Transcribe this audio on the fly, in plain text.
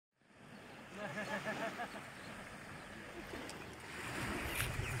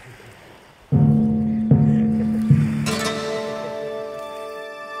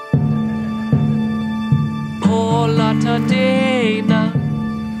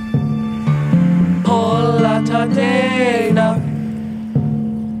deina.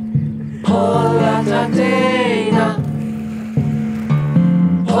 Polla deina.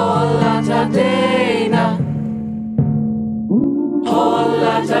 Polla deina.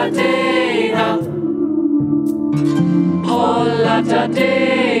 Polla deina. Polla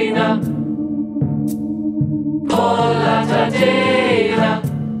deina. Polla deina.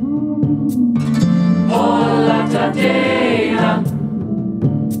 Polla deina.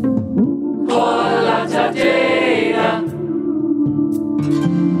 Polla deina.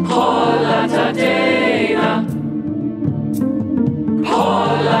 Polla deina. Polla deina.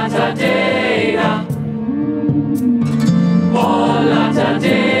 Polla deina.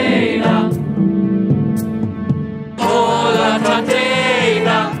 Polla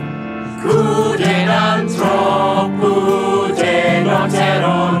deina. Cudenan troppo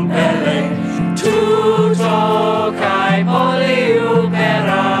denoteron pelle. Tutto kai poliu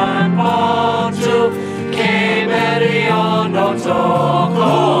peran pontu che meriono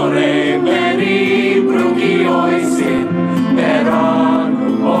core meri brugi oisin peran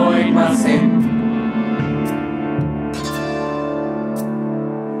oi masin.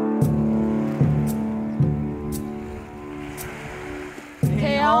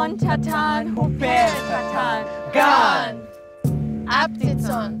 Theon tatan huper tatan gan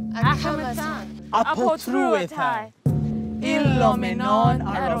aptitson akamatan apotruetai illomenon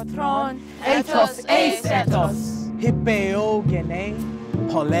erotron ethos eis ethos Hypeogene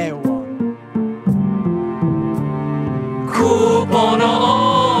poleuon.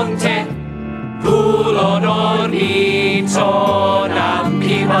 Kupononte pulonon itonam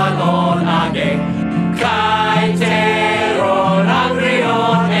pimalon age kai teron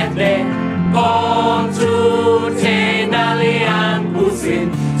agrion ethne pontu tenalian pusin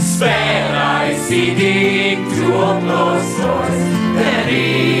sperai sidic tuo glossos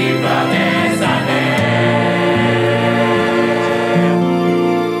periva nesane.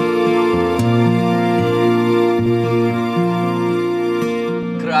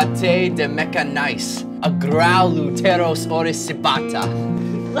 Grate de mechanais, agrauluteros oris sibata.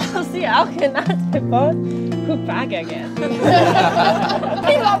 Lausi alkenate bod hupagagen.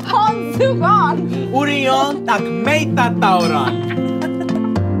 Pila pon suban. Urion tak meita tauran.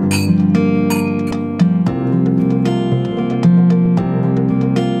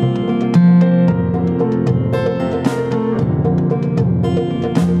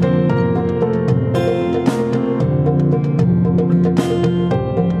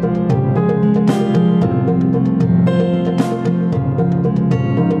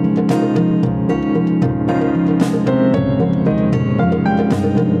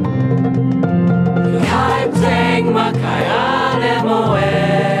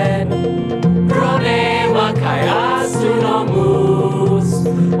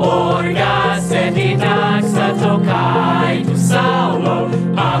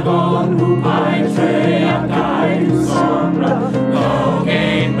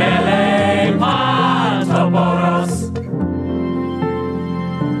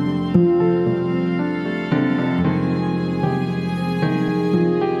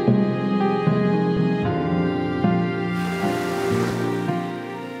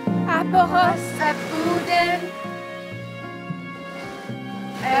 Aporos apuden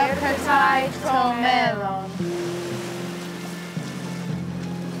erpetai tomelon.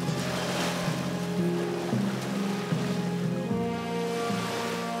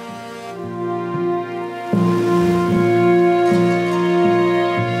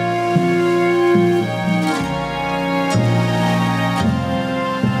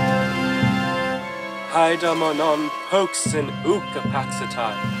 Haidamonon hoaxin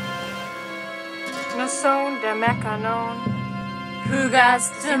ukapaxitai. Noson de mechanon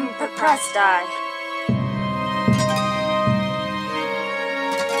hugas dim paprastai.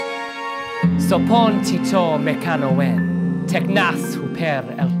 Sopon tito mechanoen, technas huper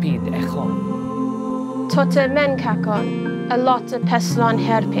elpid echon. Tote menkakon, a lotte peslon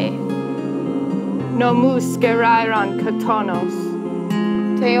herpe. Nomus gerairon katonos.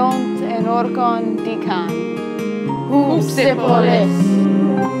 Teont en orgon dican. Hupsipolis.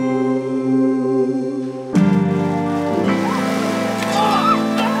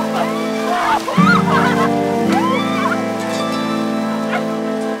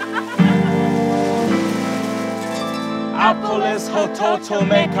 Apoles hototo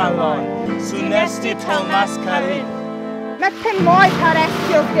mekalon, sunesti ton mascarin. Metten moi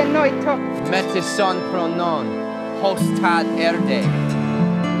parestio genoito. Metison pronon, hostat erde.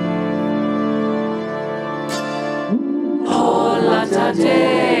 Polla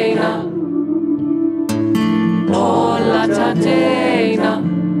deina. Polla deina.